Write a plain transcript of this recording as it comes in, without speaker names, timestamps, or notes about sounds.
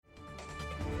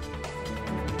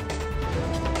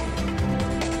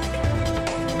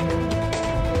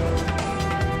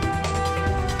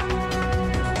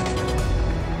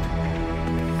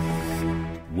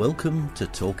Welcome to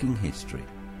Talking History,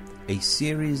 a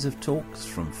series of talks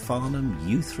from Farnham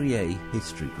U3A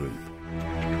History Group.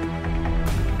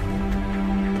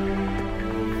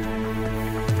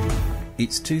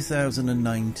 It's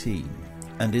 2019,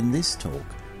 and in this talk,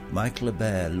 Michael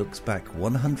Hebert looks back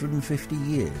 150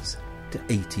 years to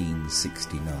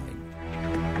 1869.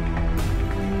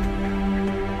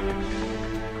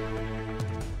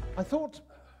 I thought,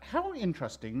 how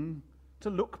interesting to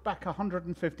look back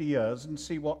 150 years and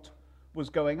see what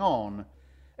was going on.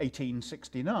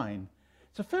 1869.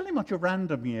 It's a fairly much a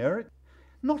random year,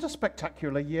 not a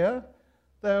spectacular year.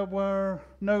 There were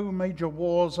no major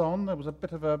wars on. There was a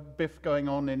bit of a biff going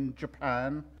on in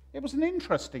Japan. It was an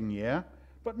interesting year,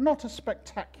 but not a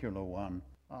spectacular one.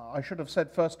 I should have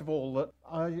said, first of all, that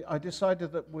I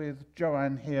decided that with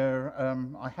Joanne here,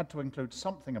 I had to include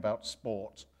something about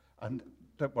sport. And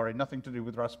don't worry, nothing to do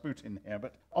with Rasputin here.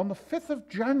 But on the 5th of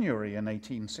January in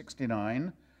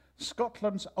 1869,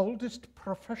 Scotland's oldest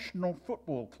professional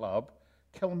football club,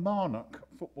 Kilmarnock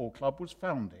Football Club, was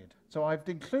founded. So I've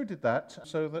included that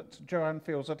so that Joanne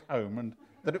feels at home and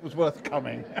that it was worth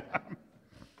coming.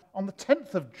 On the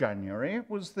 10th of January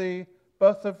was the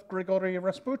birth of Grigory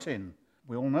Rasputin.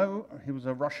 We all know he was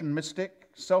a Russian mystic,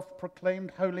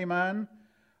 self-proclaimed holy man,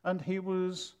 and he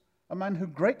was a man who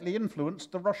greatly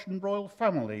influenced the Russian royal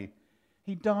family.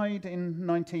 He died in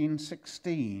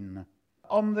 1916.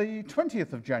 On the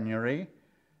 20th of January,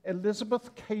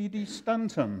 Elizabeth Cady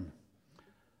Stanton.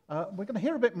 We're going to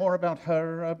hear a bit more about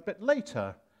her a bit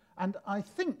later, and I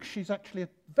think she's actually a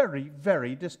very,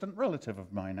 very distant relative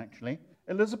of mine, actually.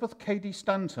 Elizabeth Cady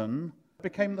Stanton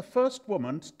became the first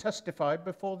woman to testify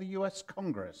before the US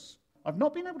Congress. I've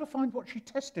not been able to find what she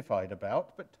testified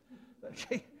about, but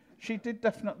she did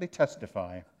definitely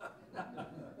testify.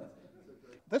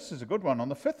 This is a good one. On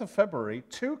the 5th of February,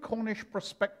 two Cornish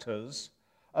prospectors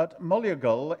at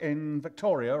Mollygull in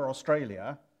Victoria,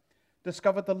 Australia,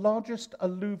 discovered the largest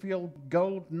alluvial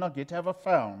gold nugget ever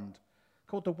found,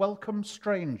 called the Welcome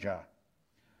Stranger.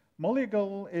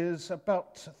 Mollygull is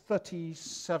about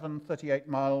 38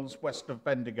 miles west of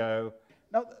Bendigo.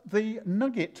 Now, the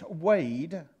nugget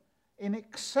weighed in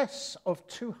excess of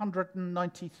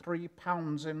 293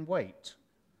 pounds in weight,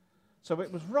 so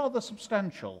it was rather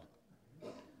substantial.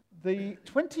 The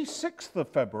 26th of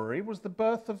February was the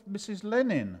birth of Mrs.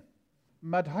 Lenin,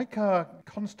 Madhyka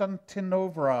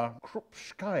Konstantinovna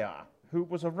Krupskaya, who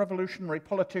was a revolutionary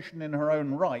politician in her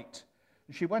own right.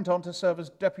 She went on to serve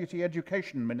as Deputy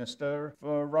Education Minister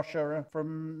for Russia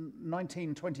from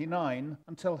 1929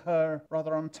 until her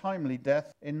rather untimely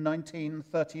death in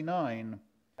 1939,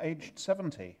 aged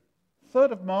 70.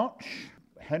 3rd of March,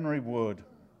 Henry Wood.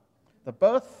 The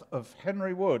birth of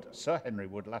Henry Wood, Sir Henry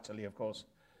Wood, latterly, of course,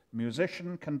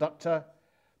 musician, conductor,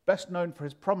 best known for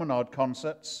his promenade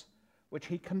concerts, which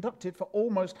he conducted for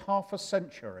almost half a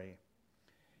century.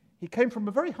 He came from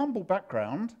a very humble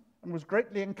background and was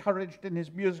greatly encouraged in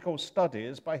his musical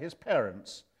studies by his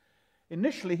parents.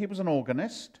 Initially, he was an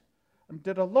organist and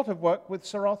did a lot of work with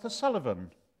Sir Arthur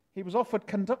Sullivan. He was offered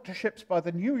conductorships by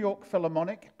the New York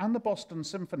Philharmonic and the Boston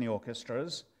Symphony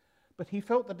Orchestras, but he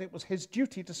felt that it was his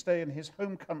duty to stay in his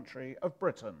home country of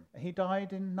Britain. He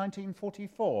died in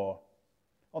 1944.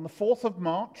 On the 4th of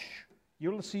March,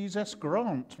 Ulysses S.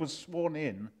 Grant was sworn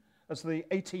in as the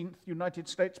 18th United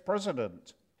States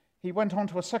President. He went on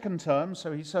to a second term,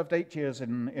 so he served 8 years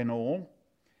in all.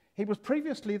 He was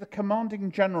previously the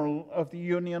commanding general of the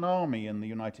Union Army in the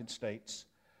United States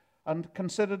and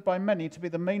considered by many to be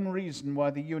the main reason why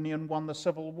the Union won the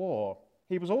Civil War.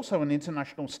 He was also an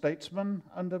international statesman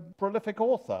and a prolific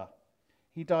author.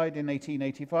 He died in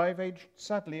 1885, aged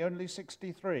sadly only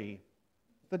 63.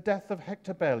 The death of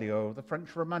Hector Berlioz, the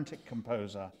French Romantic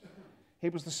composer. He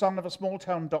was the son of a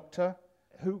small-town doctor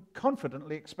who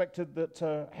confidently expected that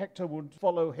Hector would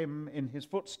follow him in his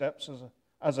footsteps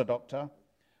as a doctor,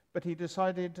 but he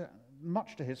decided,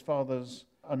 much to his father's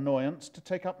annoyance, to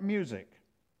take up music.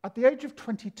 At the age of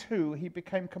 22, he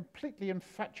became completely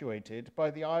infatuated by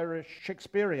the Irish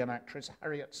Shakespearean actress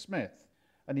Harriet Smith,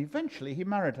 and eventually he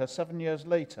married her 7 years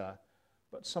later,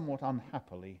 but somewhat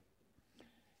unhappily.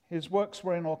 His works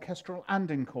were in orchestral and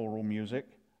in choral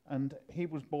music, and he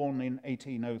was born in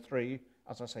 1803.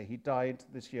 As I say, he died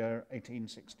this year,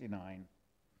 1869.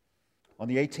 On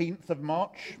the 18th of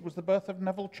March was the birth of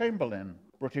Neville Chamberlain,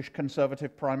 British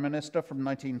Conservative Prime Minister from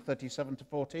 1937 to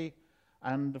 40,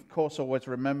 and of course always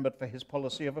remembered for his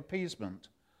policy of appeasement,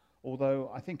 although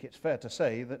I think it's fair to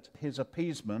say that his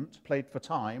appeasement played for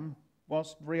time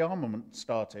whilst rearmament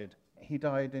started. He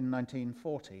died in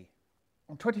 1940.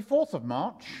 On 24th of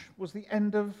March was the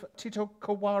end of Tito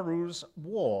Kawaru's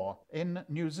war in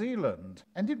New Zealand.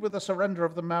 Ended with the surrender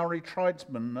of the Maori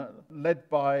tribesmen led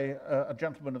by a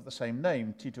gentleman of the same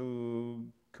name, Tito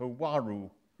Kawaru.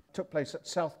 Took place at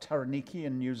South Taranaki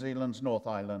in New Zealand's North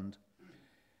Island.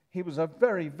 He was a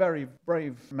very, very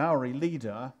brave Maori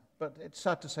leader, but it's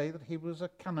sad to say that he was a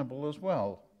cannibal as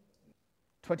well.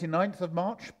 29th of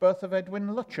March, birth of Edwin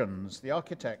Lutyens, the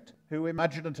architect, who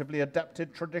imaginatively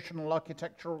adapted traditional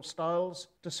architectural styles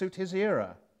to suit his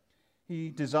era. He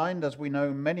designed, as we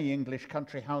know, many English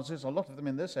country houses, a lot of them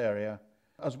in this area,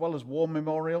 as well as war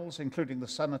memorials, including the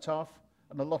Cenotaph,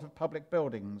 and a lot of public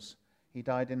buildings. He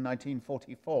died in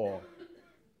 1944.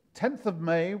 10th of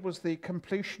May was the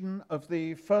completion of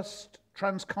the first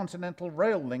transcontinental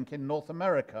rail link in North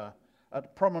America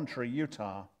at Promontory,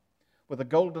 Utah, with a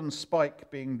golden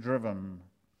spike being driven.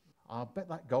 I'll bet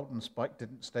that golden spike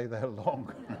didn't stay there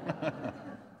long.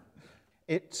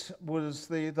 It was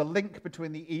the link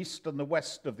between the east and the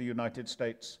west of the United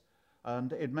States,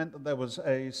 and it meant that there was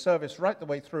a service right the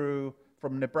way through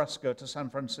from Nebraska to San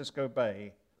Francisco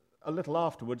Bay. A little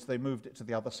afterwards, they moved it to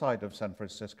the other side of San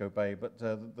Francisco Bay, but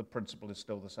the principle is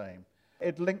still the same.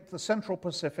 It linked the Central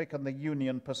Pacific and the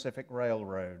Union Pacific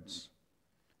Railroads.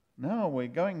 Now we're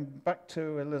going back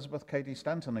to Elizabeth Cady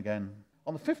Stanton again.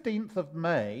 On the 15th of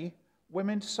May,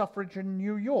 women's suffrage in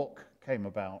New York came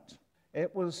about.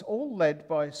 It was all led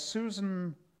by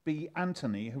Susan B.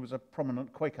 Anthony, who was a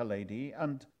prominent Quaker lady,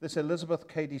 and this Elizabeth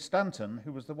Cady Stanton,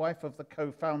 who was the wife of the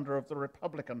co-founder of the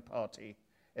Republican Party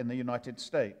in the United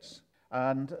States.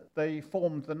 And they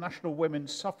formed the National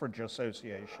Women's Suffrage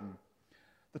Association.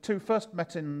 The two first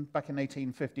met back in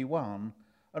 1851,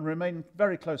 and remained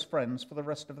very close friends for the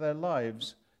rest of their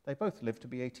lives. They both lived to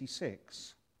be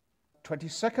 86.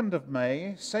 22nd of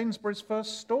May, Sainsbury's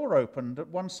first store opened at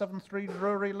 173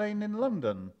 Drury Lane in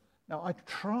London. Now, I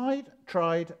tried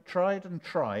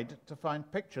to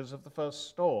find pictures of the first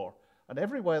store, and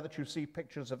everywhere that you see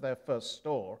pictures of their first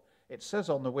store, it says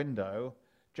on the window,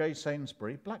 J.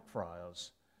 Sainsbury,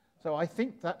 Blackfriars. So I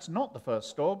think that's not the first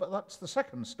store, but that's the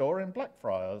second store in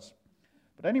Blackfriars.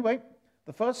 But anyway,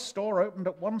 the first store opened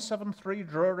at 173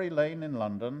 Drury Lane in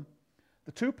London.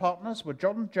 The two partners were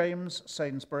John James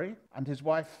Sainsbury and his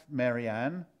wife Mary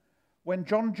Ann. When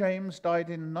John James died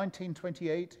in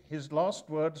 1928, his last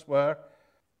words were,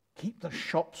 "Keep the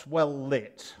shops well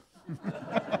lit."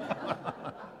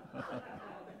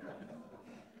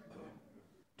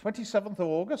 27th of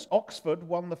August, Oxford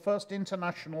won the first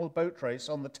international boat race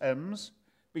on the Thames,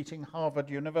 beating Harvard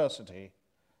University.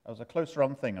 That was a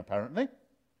close-run thing, apparently.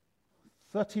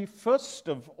 31st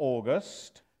of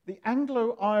August, the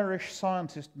Anglo-Irish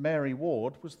scientist Mary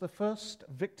Ward was the first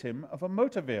victim of a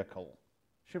motor vehicle.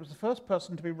 She was the first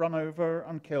person to be run over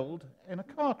and killed in a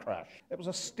car crash. It was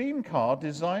a steam car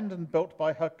designed and built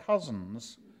by her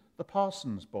cousins, the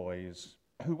Parsons boys,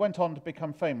 who went on to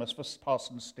become famous for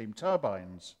Parsons steam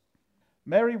turbines.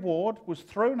 Mary Ward was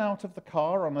thrown out of the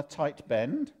car on a tight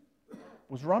bend,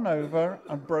 was run over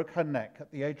and broke her neck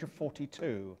at the age of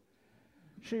 42.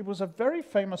 She was a very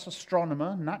famous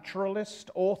astronomer, naturalist,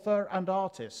 author, and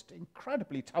artist,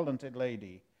 incredibly talented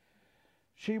lady.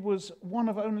 She was one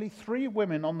of only 3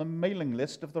 women on the mailing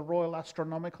list of the Royal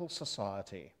Astronomical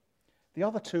Society. The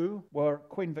other 2 were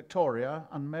Queen Victoria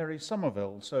and Mary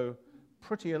Somerville, so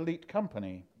pretty elite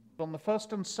company. On the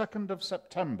 1st and 2nd of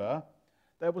September,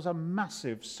 there was a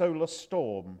massive solar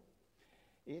storm.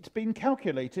 It's been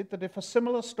calculated that if a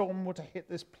similar storm were to hit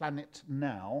this planet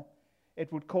now,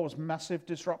 it would cause massive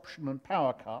disruption and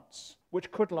power cuts,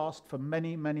 which could last for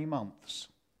many, many months.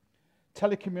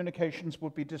 Telecommunications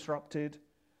would be disrupted.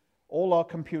 All our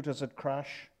computers would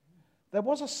crash. There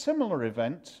was a similar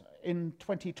event in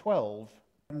 2012,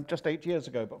 just 8 years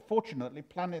ago, but fortunately,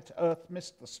 planet Earth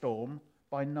missed the storm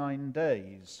by 9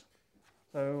 days.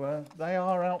 So they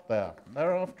are out there.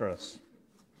 They're after us.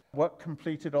 Work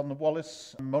completed on the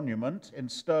Wallace Monument in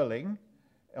Stirling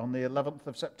on the 11th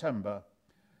of September.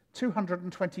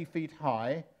 220 feet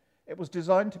high, it was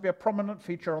designed to be a prominent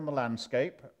feature on the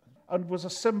landscape and was a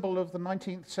symbol of the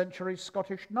 19th century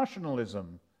Scottish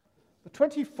nationalism. The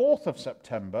 24th of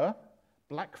September,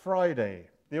 Black Friday,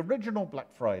 the original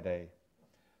Black Friday.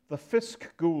 The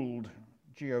Fisk Gould,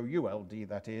 Gould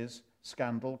that is,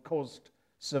 scandal caused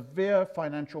severe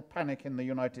financial panic in the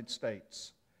United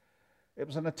States. It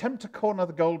was an attempt to corner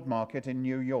the gold market in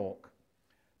New York.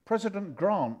 President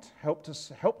Grant helped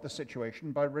the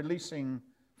situation by releasing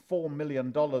 $4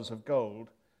 million of gold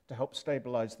to help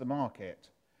stabilize the market.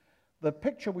 The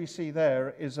picture we see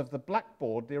there is of the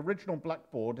blackboard, the original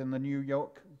blackboard in the New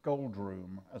York Gold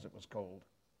Room, as it was called.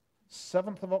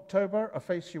 7th of October, a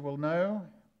face you will know,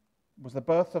 was the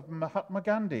birth of Mahatma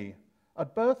Gandhi.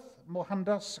 At birth,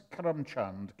 Mohandas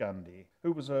Karamchand Gandhi,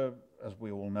 who was, as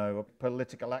we all know, a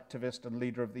political activist and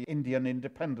leader of the Indian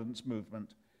independence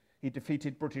movement. He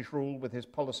defeated British rule with his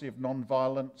policy of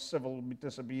non-violent civil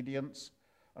disobedience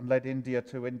and led India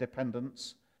to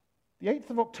independence. The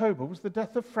 8th of October was the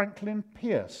death of Franklin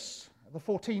Pierce, the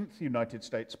 14th United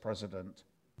States president.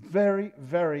 Very,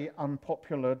 very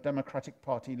unpopular Democratic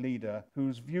Party leader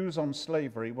whose views on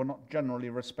slavery were not generally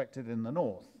respected in the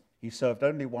North. He served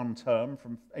only one term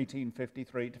from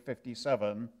 1853 to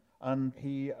 57, and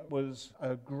he was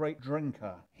a great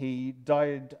drinker. He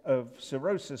died of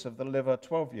cirrhosis of the liver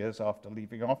 12 years after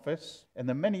leaving office. In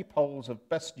the many polls of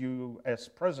best U.S.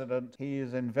 president, he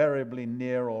is invariably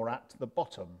near or at the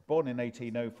bottom. Born in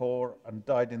 1804 and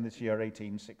died in this year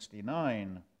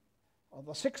 1869. On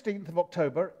the 16th of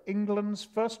October, England's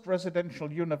first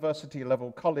residential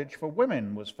university-level college for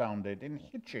women was founded in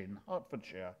Hitchin,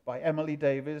 Hertfordshire, by Emily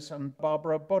Davies and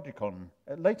Barbara Bodicon.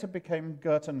 It later became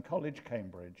Girton College,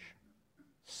 Cambridge.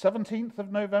 17th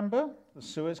of November, the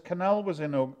Suez Canal was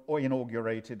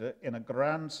inaugurated in a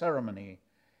grand ceremony.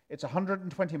 It's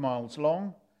 120 miles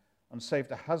long and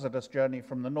saved a hazardous journey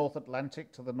from the North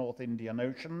Atlantic to the North Indian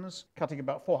Oceans, cutting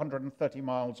about 430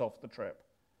 miles off the trip.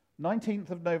 19th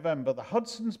of November, the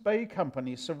Hudson's Bay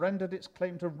Company surrendered its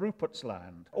claim to Rupert's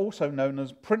Land, also known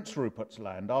as Prince Rupert's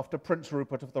Land, after Prince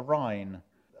Rupert of the Rhine.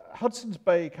 Hudson's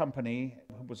Bay Company,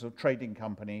 who was a trading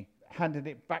company, handed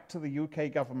it back to the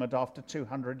UK government after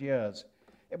 200 years.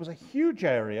 It was a huge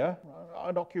area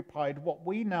and occupied what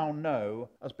we now know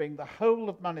as being the whole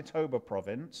of Manitoba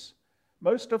province,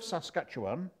 most of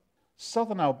Saskatchewan,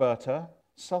 southern Alberta,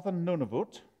 southern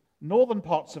Nunavut, northern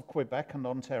parts of Quebec and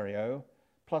Ontario,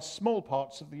 plus small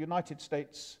parts of the United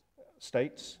States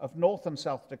of North and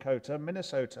South Dakota,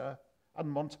 Minnesota, and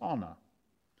Montana.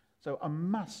 So a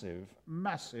massive,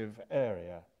 massive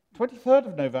area. 23rd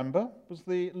of November was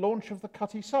the launch of the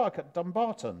Cutty Sark at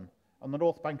Dumbarton on the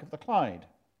north bank of the Clyde.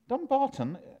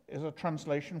 Dumbarton is a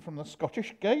translation from the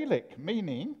Scottish Gaelic,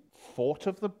 meaning Fort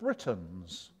of the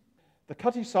Britons. The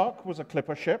Cutty Sark was a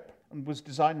clipper ship and was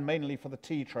designed mainly for the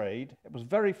tea trade. It was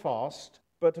very fast.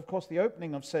 But, of course, the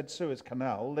opening of said Suez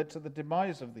Canal led to the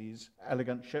demise of these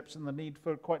elegant ships and the need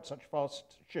for quite such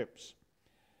fast ships.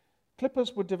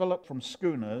 Clippers were developed from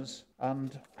schooners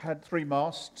and had 3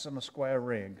 masts and a square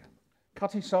rig.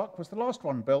 Cutty Sark was the last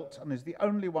one built and is the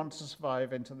only one to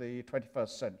survive into the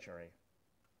 21st century.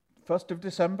 1st of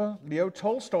December, Leo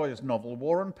Tolstoy's novel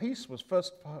War and Peace was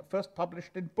first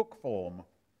published in book form.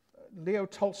 Leo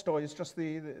Tolstoy is just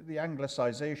the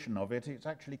anglicization of it. It's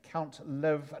actually Count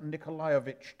Lev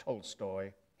Nikolaevich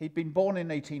Tolstoy. He'd been born in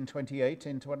 1828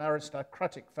 into an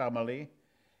aristocratic family.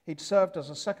 He'd served as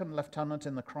a second lieutenant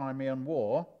in the Crimean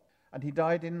War, and he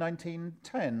died in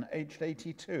 1910, aged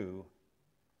 82.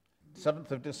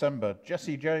 7th of December,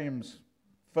 Jesse James'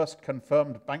 first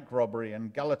confirmed bank robbery in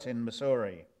Gallatin,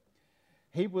 Missouri.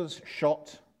 He was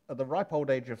shot at the ripe old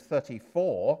age of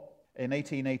 34 in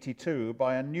 1882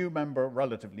 by a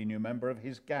relatively new member of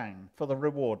his gang for the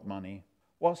reward money.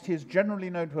 Whilst he is generally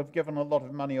known to have given a lot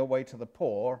of money away to the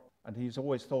poor, and he's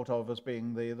always thought of as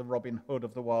being the Robin Hood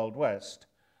of the Wild West,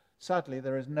 sadly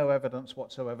there is no evidence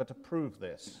whatsoever to prove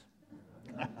this.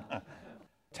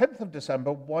 10th of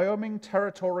December, Wyoming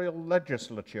Territorial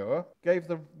Legislature gave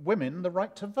the women the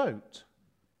right to vote.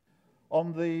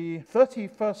 On the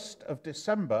 31st of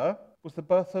December was the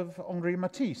birth of Henri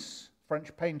Matisse,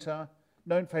 French painter,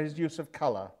 known for his use of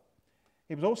colour.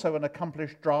 He was also an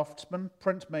accomplished draftsman,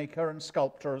 printmaker, and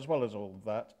sculptor, as well as all of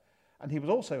that. And he was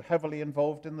also heavily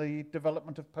involved in the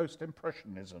development of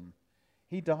post-impressionism.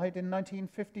 He died in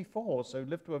 1954, so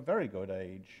lived to a very good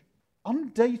age.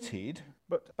 Undated,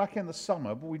 but back in the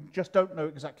summer, but we just don't know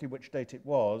exactly which date it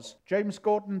was, James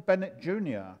Gordon Bennett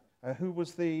Jr., who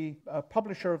was the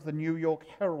publisher of the New York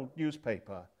Herald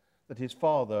newspaper that his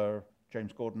father,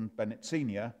 James Gordon Bennett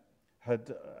Sr.,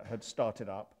 had started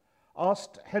up,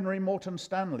 asked Henry Morton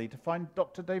Stanley to find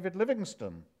Dr. David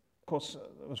Livingstone. Of course,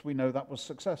 as we know, that was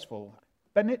successful.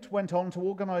 Bennett went on to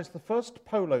organize the first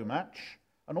polo match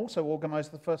and also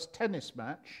organized the first tennis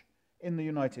match in the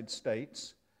United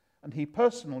States, and he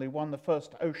personally won the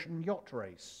first ocean yacht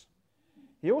race.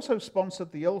 He also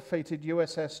sponsored the ill-fated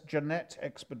USS Jeannette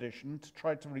expedition to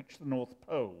try to reach the North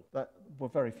Pole.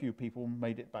 Very few people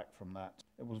made it back from that.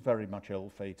 It was very much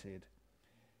ill-fated.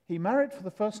 He married for the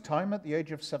first time at the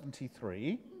age of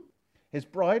 73. His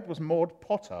bride was Maud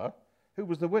Potter, who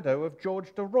was the widow of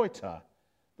George de Ruyter,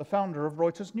 the founder of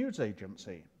Reuters News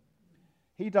Agency.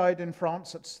 He died in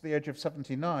France at the age of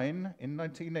 79 in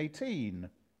 1918.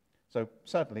 So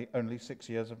sadly, only 6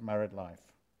 years of married life.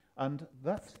 And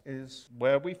that is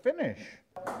where we finish.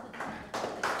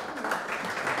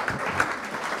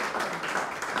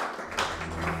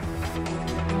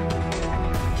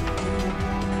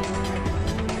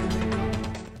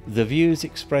 The views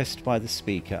expressed by the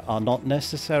speaker are not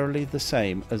necessarily the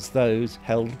same as those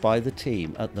held by the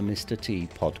team at the Mr. T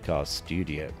podcast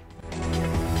studio.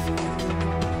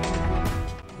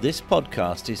 This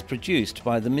podcast is produced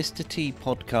by the Mr. T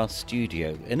podcast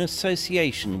studio in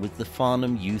association with the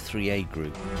Farnham U3A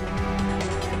Group.